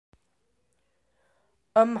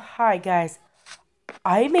Hi guys.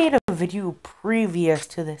 I made a video previous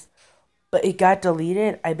to this, but it got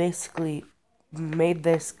deleted. I basically made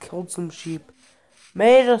this, killed some sheep,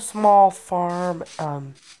 made a small farm,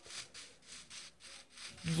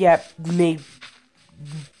 made,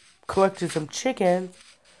 collected some chickens,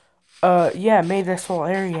 made this whole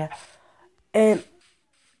area, and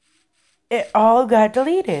it all got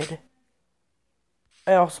deleted.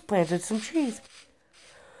 I also planted some trees.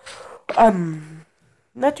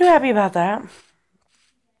 Not too happy about that.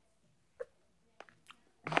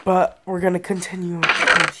 But we're gonna continue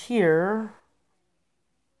here.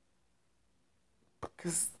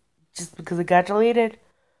 Because just because it got deleted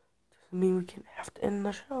doesn't mean we can have to end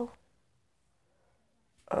the show.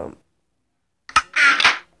 I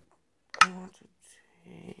want to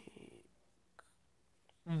take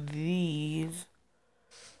these.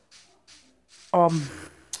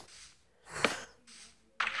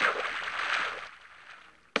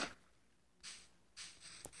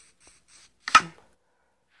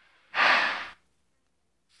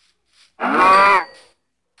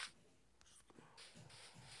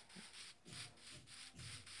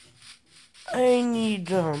 I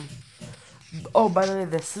need, oh, by the way,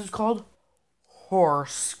 this is called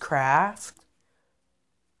Horsecraft.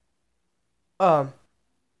 My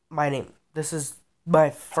name. This is my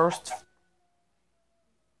first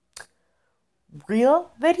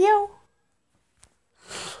real video.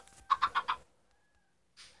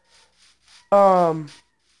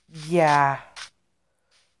 Yeah.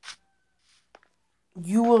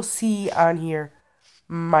 You will see on here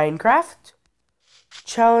Minecraft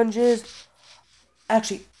challenges.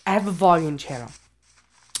 Actually, I have a vlogging channel.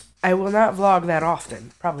 I will not vlog that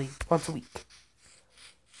often, probably once a week.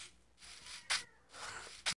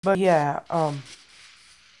 But yeah, I'll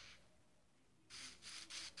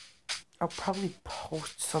probably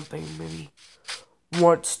post something maybe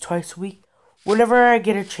once, twice a week, whenever I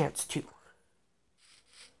get a chance to.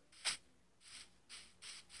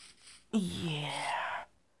 Yeah.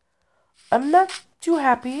 I'm not too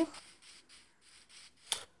happy.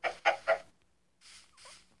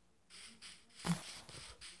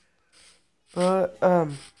 But,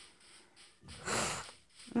 I'm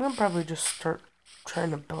gonna probably just start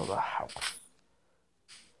trying to build a house.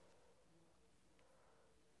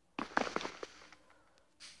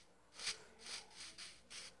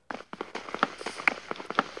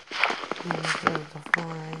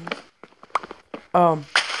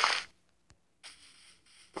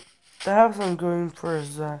 The house I'm going for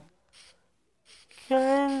is,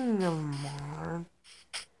 kind of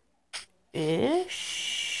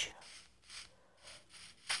modern-ish.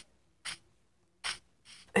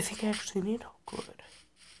 I think I actually need oak wood.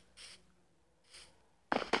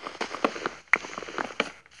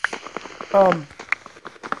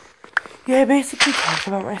 Yeah, I basically talked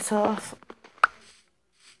about myself.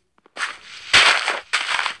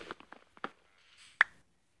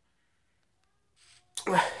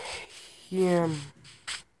 Yeah.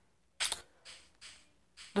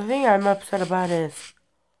 The thing I'm upset about is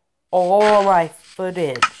all my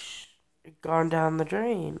footage gone down the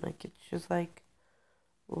drain. Like, it's just like,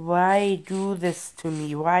 why do this to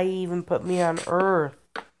me? Why even put me on Earth?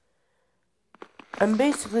 I'm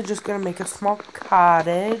basically just gonna make a small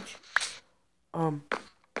cottage.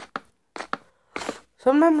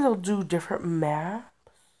 Sometimes I'll do different maps.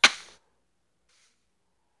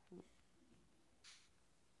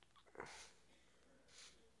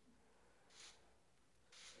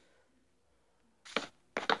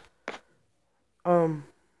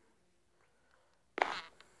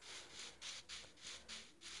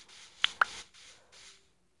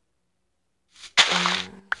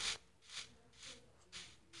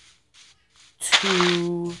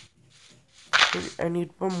 Two. I need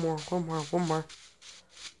one more.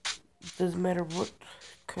 It doesn't matter what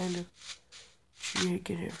kind of tree I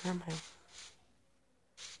get it from.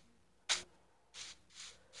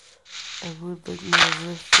 I would like more of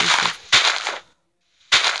this.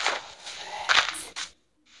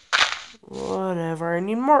 Whatever, I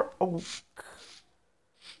need more oak.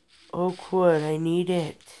 Oak wood, I need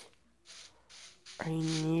it. I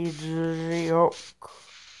need the oak.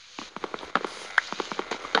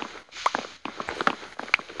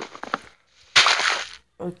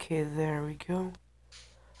 Okay, there we go.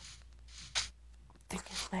 I think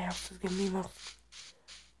my house is gonna be enough.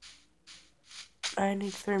 I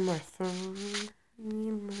need 3 more. 3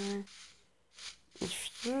 more.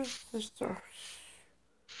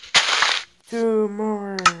 2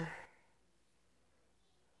 more.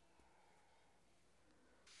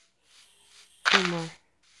 2 more.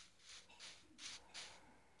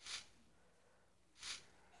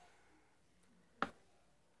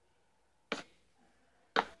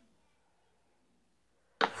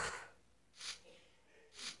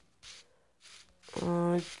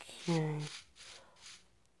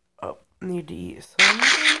 need to eat something.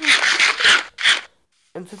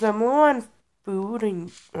 And since I'm low on food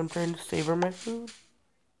and I'm trying to savor my food.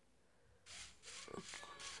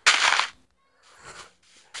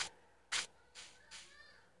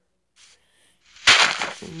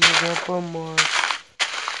 Maybe up one more.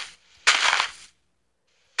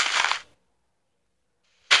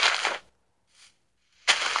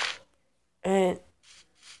 And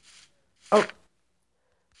oh,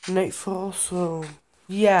 nightfall. So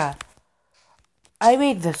yeah, I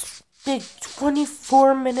made this big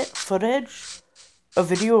 24-minute footage, a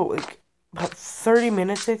video like about 30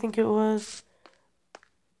 minutes, I think it was.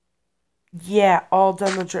 Yeah, all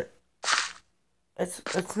done the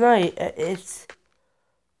it's night. It's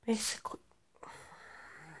basically.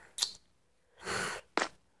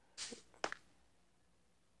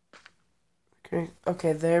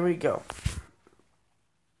 Okay, there we go.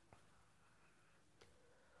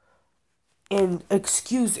 And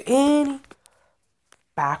excuse any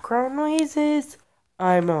background noises.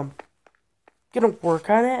 I'm gonna work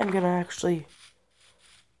on it. I'm gonna actually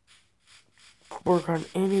work on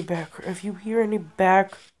any background. If you hear any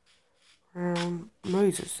background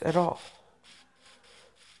noises at all.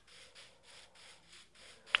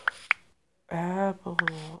 Apple.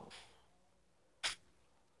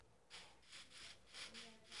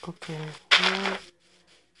 Okay.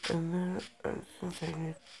 And then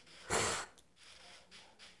something.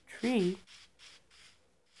 Tree.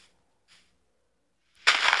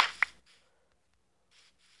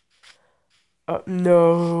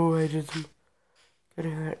 No, I just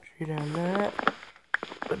getting that tree down. That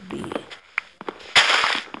would be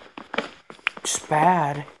just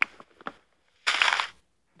bad.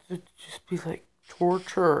 It would just be like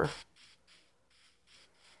torture.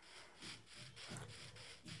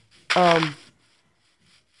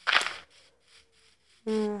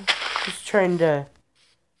 Just trying to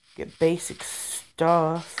get basic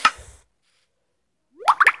stuff.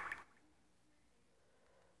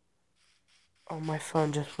 Oh, my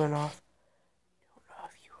phone just went off. I don't know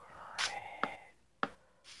if you heard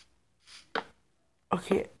it.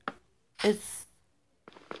 Okay, it's.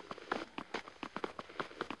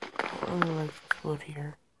 I don't really like this wood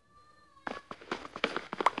here.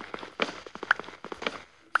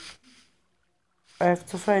 I have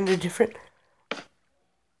to find a different.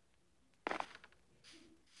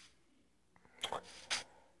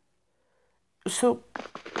 So.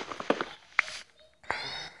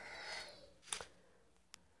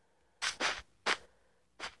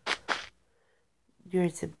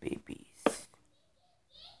 There's a babies.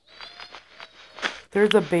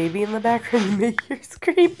 There's a baby in the background. You make her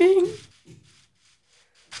screaming.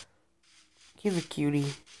 He's a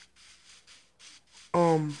cutie.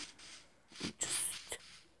 Just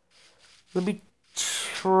let me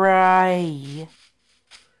try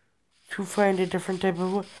to find a different type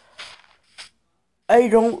of wood. I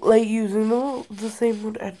don't like using the same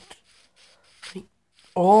wood. Like,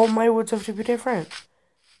 all my woods have to be different.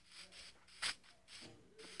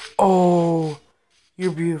 Oh,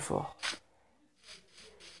 you're beautiful.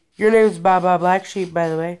 Your name's Baba Black Sheep, by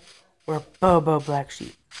the way. Or Bobo Black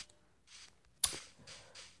Sheep.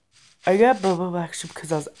 I got Bobo Black Sheep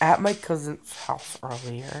because I was at my cousin's house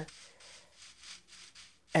earlier.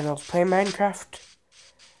 And I was playing Minecraft.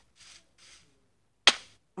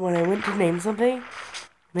 When I went to name something,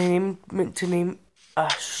 meant to name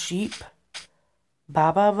a sheep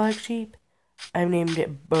Baba Black Sheep. I named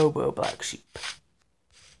it Bobo Black Sheep.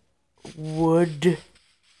 Wood.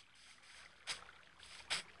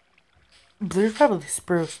 There's probably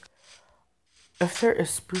spruce. If there is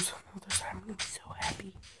spruce on the other side, I'm gonna be so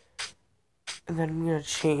happy. And then I'm gonna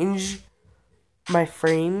change my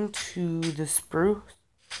frame to the spruce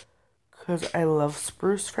because I love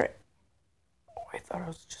spruce frame. Oh, I thought I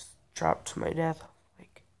was just dropped to my death.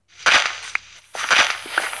 Like,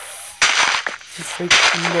 just like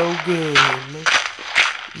no game.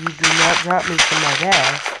 You do not drop me to my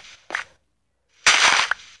death.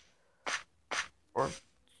 Or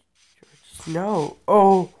just no.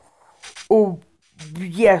 Oh,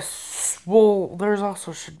 yes. Wool. There's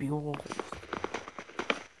also should be wool.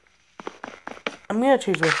 I'm gonna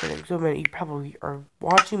change my settings. So many you probably are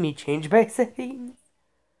watching me change my settings.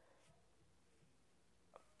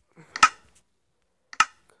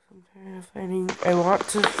 I'm trying to finding. I want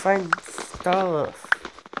to find stuff.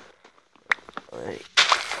 Like,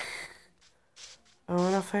 I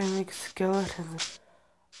want to find like skeletons.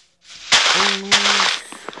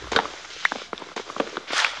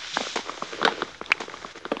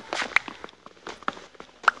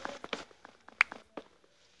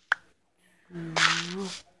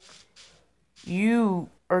 You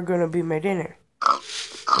are gonna be my dinner.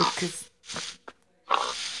 Because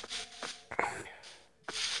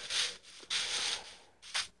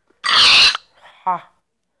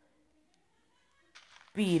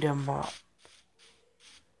beat him up.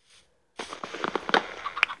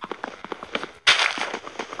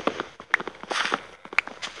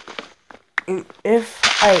 And if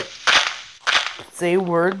I say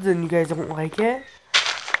words and you guys don't like it,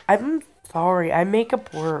 I'm sorry. I make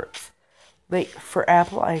up words. Like, for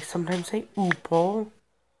apple, I sometimes say oople.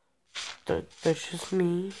 That's just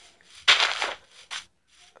me.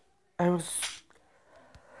 I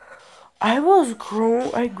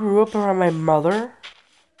grew up around my mother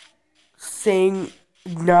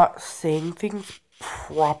not saying things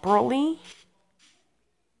properly.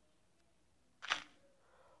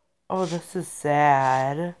 Oh, this is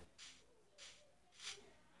sad.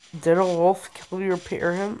 Did a wolf kill your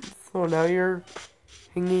parents? So now you're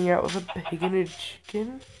hanging out with a pig and a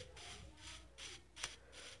chicken?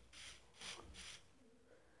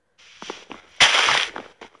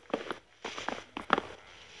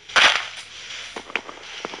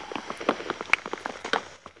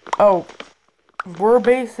 Oh, we're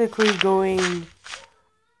basically going,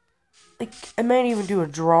 like, I might even do a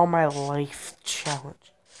draw my life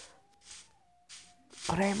challenge.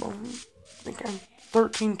 But I'm only, like, I'm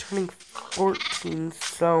 13 turning 14,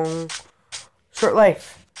 so, short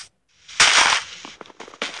life.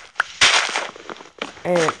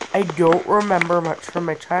 And I don't remember much from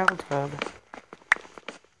my childhood.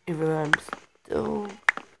 Even though I'm still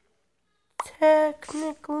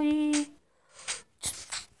technically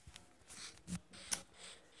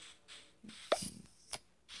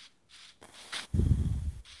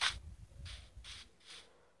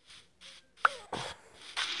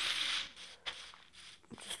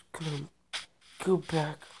gonna go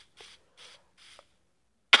back.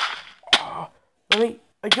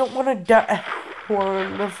 I don't want to die. I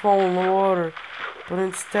want to fall in the water. But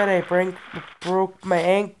instead I broke my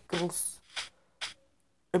ankles.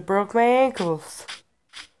 I broke my ankles.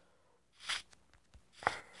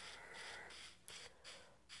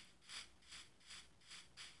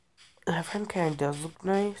 That frame kind of does look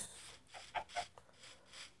nice. I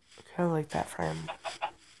kind of like that frame.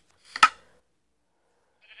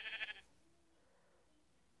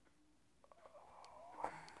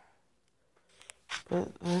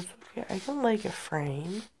 But that's okay. I can like a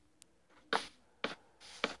frame.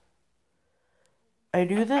 I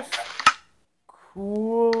do this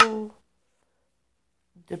cool.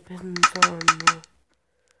 Depends on.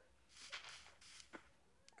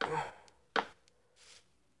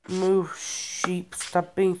 Move, sheep.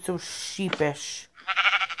 Stop being so sheepish.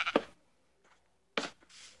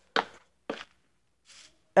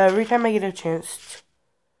 Every time I get a chance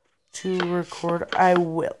to record, I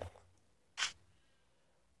will.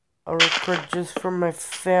 I'll record just for my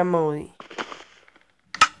family.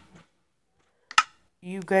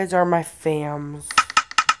 You guys are my fams.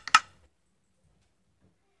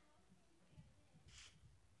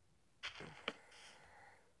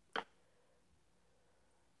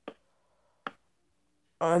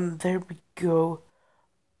 There we go.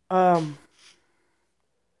 I'm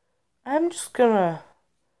just gonna,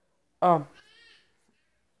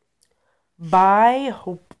 bye.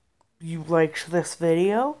 Hope you liked this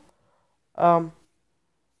video.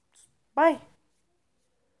 Bye.